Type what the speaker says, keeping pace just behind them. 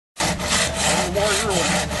more your way.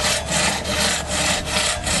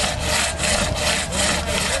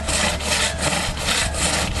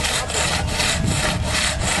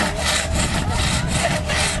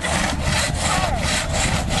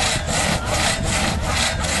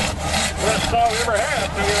 Best saw we ever had, I'll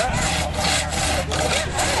tell you that.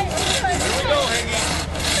 Here we go, Higgy.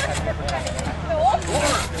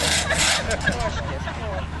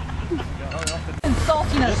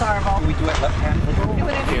 Insulting us, Arvo. We do it left-handed.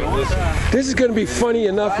 This is going to be funny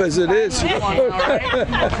enough as it is. Okay.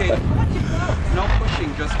 No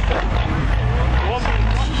pushing, just pull.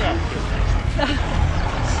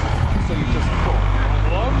 So you just pull.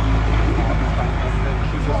 And then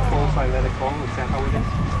she just pulls, I let it go. Is that how it is?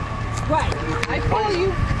 Right. I pull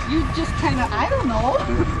you. You just kind of, I don't know.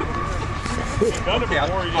 Done it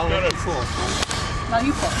before, you I'll done let it. you pull. Now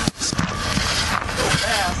you pull.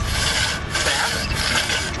 Fast. Fast.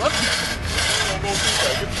 Whoops. Don't go too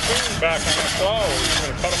fast. Get the spoon back on that saw, or you're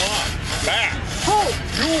going to cut them off. Back. Pull.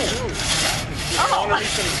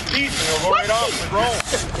 Underneath some teeth, and they'll go right off the roll.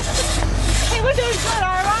 Hey, we're doing good,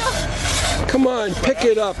 Arvo. Come on, pick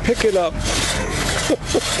it up, pick it up.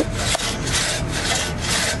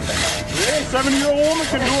 Yeah, 70-year-old woman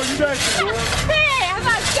can do it. You guys can do it. Hey, I'm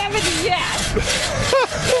not 70 yet.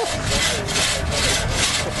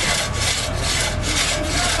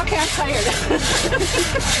 Okay, I'm tired.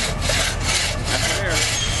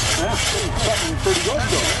 Yeah, something pretty good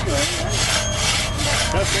though.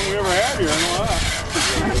 Best thing we ever had here, I know that.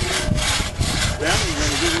 Then we're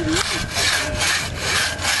going to give you the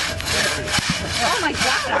Oh my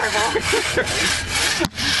God, Arvo.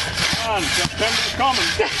 Come on, September's coming.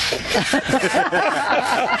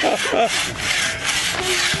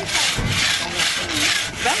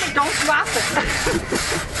 Remember, don't drop it.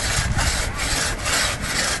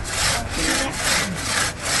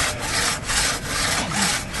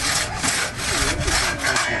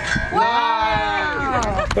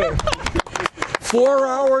 Wow! 4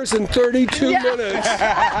 hours and 32 minutes.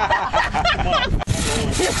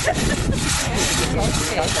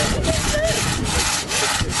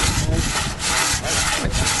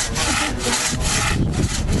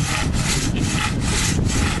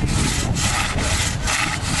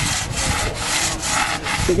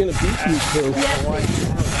 They're going to beat you two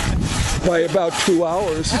by about 2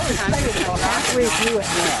 hours. Halfway through it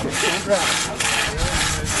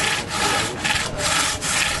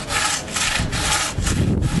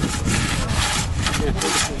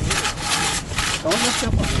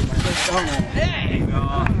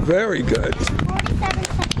now. Very good.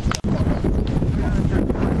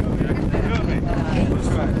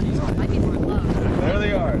 There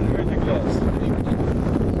they are. Everything goes.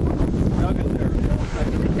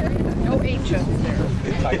 No H's there.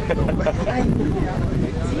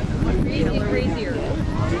 Crazier.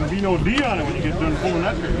 There'll be no D on it when you get done pulling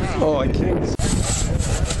that thing. Oh, I can't.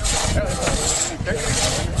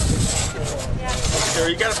 There,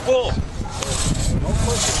 you gotta pull. Don't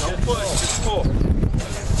push it, don't push, just pull.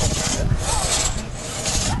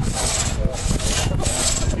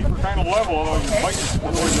 Keep her kind of level, otherwise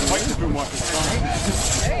you bite it too much. It's fine.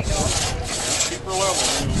 There you go. Keep her level.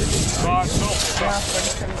 Draw itself.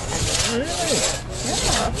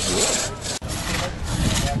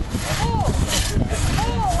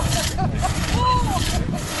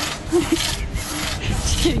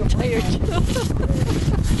 She's getting tired.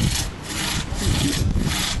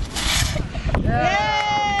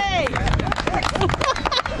 Yay!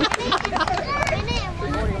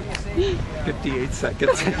 58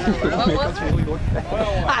 seconds. Make us really look bad.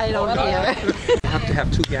 I don't care. You have to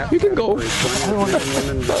have two gaps. You can go. One with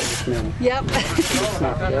women and one with men. Yep. It's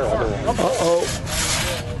not fair otherwise. Uh-oh.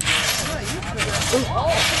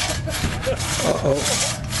 Uh-oh.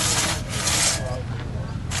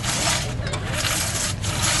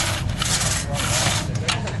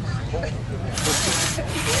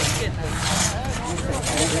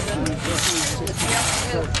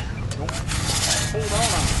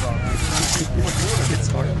 It's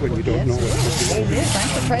hard when you don't know what to do. It is. I'm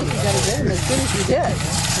surprised you got it in as soon as you did.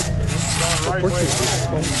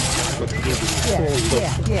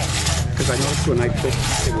 Yeah. Because I noticed when I put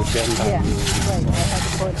it would bend on Yeah, me. right. I had to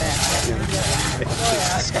pour it back. Yeah. I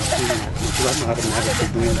just stopped doing that because I'm automatically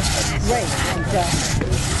doing that. Right,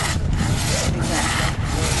 exactly.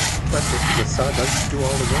 Plus, the saw does do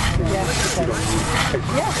all the work. Yeah, You don't need to pick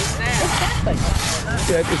yeah, exactly.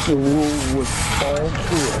 That is a rule with all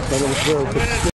tools. I don't care if it's